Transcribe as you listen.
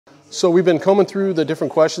So we've been combing through the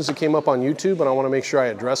different questions that came up on YouTube, and I want to make sure I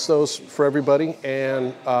address those for everybody.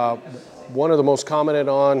 And one of the most commented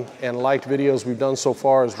on and liked videos we've done so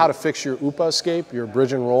far is how to fix your UPA escape, your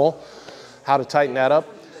bridge and roll, how to tighten that up.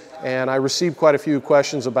 And I received quite a few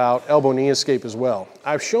questions about elbow knee escape as well.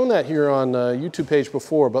 I've shown that here on the YouTube page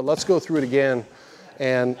before, but let's go through it again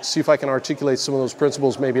and see if I can articulate some of those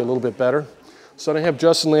principles maybe a little bit better. So I have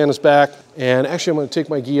Justin lay on his back, and actually I'm going to take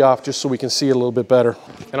my gi off just so we can see it a little bit better.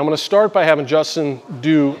 And I'm going to start by having Justin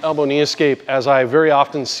do elbow knee escape as I very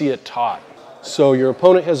often see it taught. So your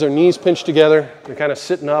opponent has their knees pinched together, they're kind of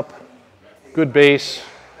sitting up, good base.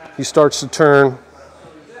 He starts to turn,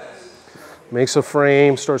 makes a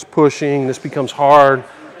frame, starts pushing, this becomes hard.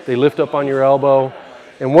 They lift up on your elbow.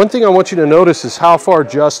 And one thing I want you to notice is how far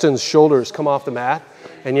Justin's shoulders come off the mat,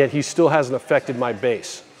 and yet he still hasn't affected my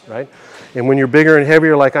base, right? And when you're bigger and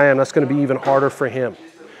heavier like I am, that's going to be even harder for him.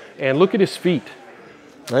 And look at his feet,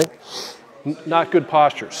 right? Not good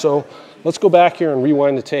posture. So let's go back here and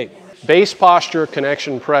rewind the tape. Base posture,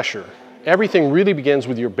 connection, pressure. Everything really begins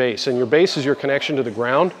with your base, and your base is your connection to the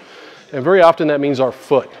ground. And very often that means our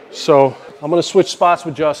foot. So I'm going to switch spots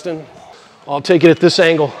with Justin. I'll take it at this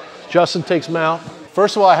angle. Justin takes him out.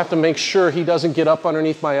 First of all, I have to make sure he doesn't get up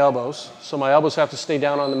underneath my elbows. So my elbows have to stay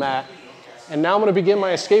down on the mat. And now I'm going to begin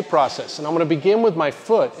my escape process. And I'm going to begin with my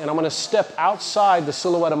foot, and I'm going to step outside the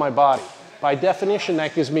silhouette of my body. By definition,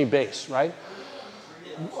 that gives me base, right?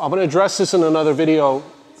 I'm going to address this in another video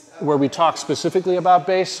where we talk specifically about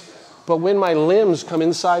base. But when my limbs come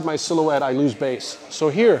inside my silhouette, I lose base. So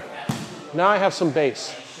here, now I have some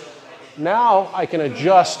base. Now I can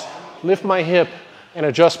adjust, lift my hip, and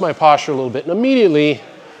adjust my posture a little bit. And immediately,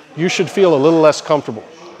 you should feel a little less comfortable.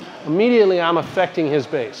 Immediately, I'm affecting his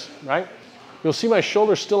base, right? You'll see my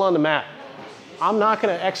shoulders still on the mat. I'm not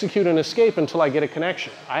going to execute an escape until I get a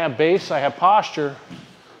connection. I have base, I have posture,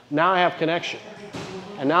 now I have connection.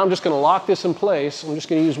 And now I'm just going to lock this in place. I'm just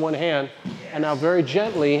going to use one hand. And now very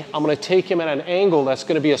gently, I'm going to take him at an angle that's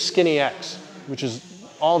going to be a skinny X, which is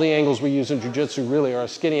all the angles we use in jiu-jitsu really are a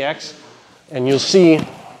skinny X. And you'll see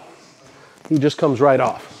he just comes right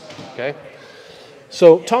off, okay?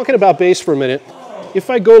 So talking about base for a minute,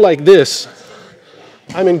 if I go like this,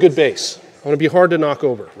 I'm in good base. I'm going to be hard to knock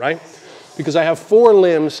over, right? Because I have four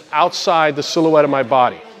limbs outside the silhouette of my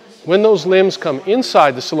body. When those limbs come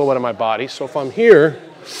inside the silhouette of my body, so if I'm here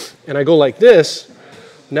and I go like this,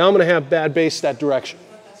 now I'm going to have bad base that direction.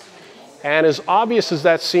 And as obvious as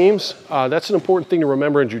that seems, that's an important thing to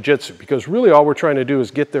remember in jiu-jitsu, because really all we're trying to do is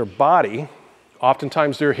get their body,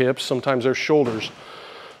 oftentimes their hips, sometimes their shoulders,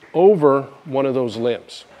 over one of those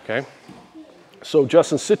limbs, okay? So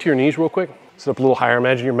Justin, sit to your knees real quick. Sit up a little higher.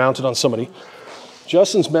 Imagine you're mounted on somebody.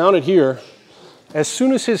 Justin's mounted here. As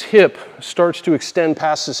soon as his hip starts to extend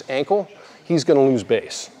past this ankle, he's going to lose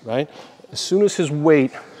base, right? As soon as his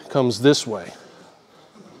weight comes this way,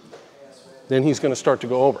 then he's going to start to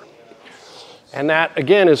go over. And that,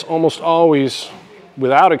 again, is almost always,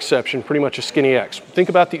 without exception, pretty much a skinny X. Think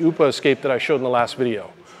about the UPA escape that I showed in the last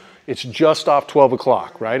video. It's just off 12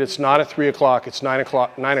 o'clock, right? It's not at 3 o'clock, it's 9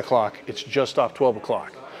 o'clock, it's just off 12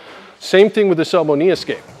 o'clock. Same thing with this elbow knee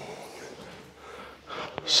escape.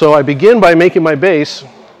 So I begin by making my base,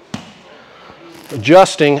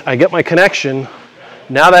 adjusting, I get my connection.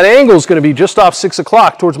 Now that angle is going to be just off 6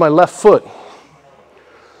 o'clock towards my left foot.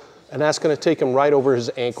 And that's going to take him right over his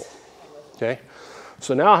ankle, okay?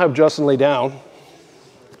 So now I'll have Justin lay down.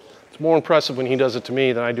 It's more impressive when he does it to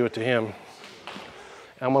me than I do it to him. And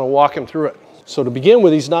I'm going to walk him through it. So to begin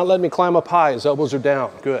with, he's not letting me climb up high. His elbows are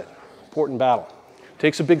down. Good. Important battle.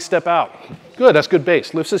 Takes a big step out. Good, that's good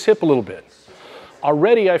base. Lifts his hip a little bit.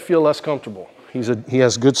 Already I feel less comfortable. He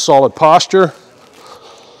has good solid posture.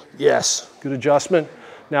 Yes, good adjustment.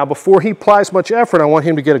 Now before he applies much effort, I want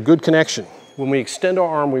him to get a good connection. When we extend our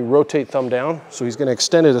arm, we rotate thumb down. So he's going to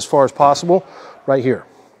extend it as far as possible right here.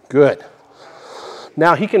 Good.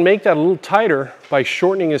 Now he can make that a little tighter by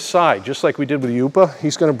shortening his side, just like we did with the UPA.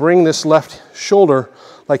 He's going to bring this left shoulder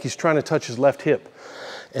like he's trying to touch his left hip.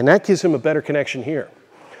 And that gives him a better connection here.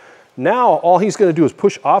 Now, all he's going to do is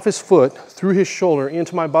push off his foot through his shoulder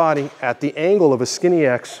into my body at the angle of a skinny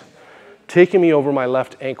X, taking me over my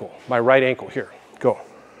left ankle, my right ankle here. Go.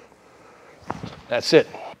 That's it.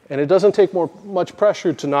 And it doesn't take much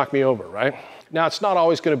pressure to knock me over, right? Now, it's not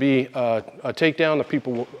always going to be a takedown. The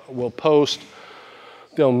people will post,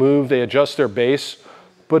 they'll move, they adjust their base.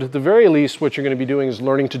 But at the very least, what you're going to be doing is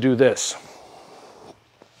learning to do this.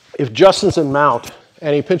 If Justin's in mount,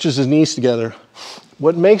 and he pinches his knees together.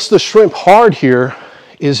 What makes the shrimp hard here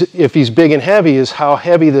is, if he's big and heavy, is how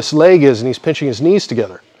heavy this leg is and he's pinching his knees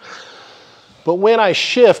together. But when I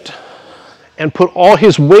shift and put all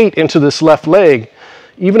his weight into this left leg,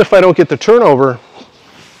 even if I don't get the turnover,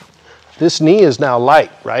 this knee is now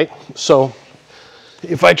light, right? So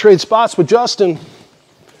if I trade spots with Justin,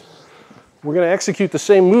 we're going to execute the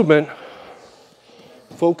same movement.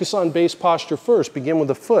 Focus on base posture first. Begin with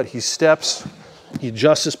the foot. He steps, he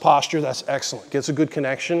adjusts his posture. That's excellent. Gets a good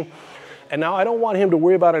connection. And now I don't want him to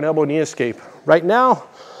worry about an elbow knee escape. Right now,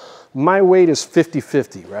 my weight is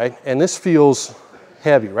 50-50, right? And this feels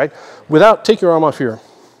heavy, right? Take your arm off here.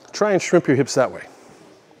 Try and shrimp your hips that way.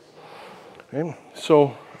 Okay?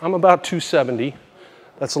 So I'm about 270.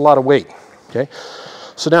 That's a lot of weight, okay?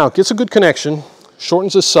 So now it gets a good connection,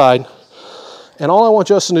 shortens his side, and all I want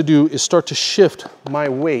Justin to do is start to shift my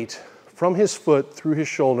weight from his foot through his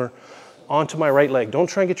shoulder onto my right leg. Don't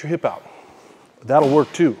try and get your hip out. That'll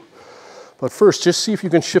work too. But first, just see if you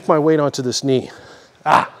can shift my weight onto this knee.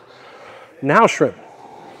 Now shrimp.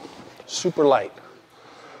 Super light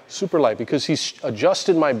because he's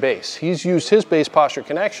adjusted my base. He's used his base posture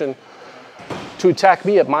connection to attack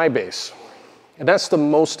me at my base. And that's the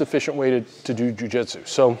most efficient way to do jiu-jitsu.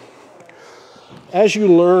 So as you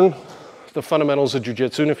learn the fundamentals of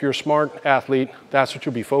jiu-jitsu, and if you're a smart athlete, that's what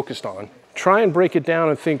you'll be focused on. Try and break it down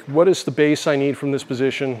and think, what is the base I need from this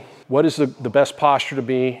position? What is the best posture to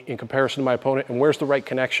be in comparison to my opponent? And where's the right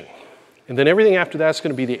connection? And then everything after that's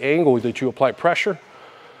going to be the angle that you apply pressure,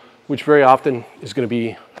 which very often is going to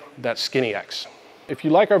be that skinny X. If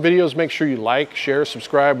you like our videos, make sure you like, share,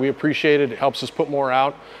 subscribe. We appreciate it. It helps us put more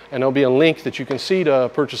out. And there'll be a link that you can see to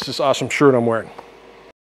purchase this awesome shirt I'm wearing.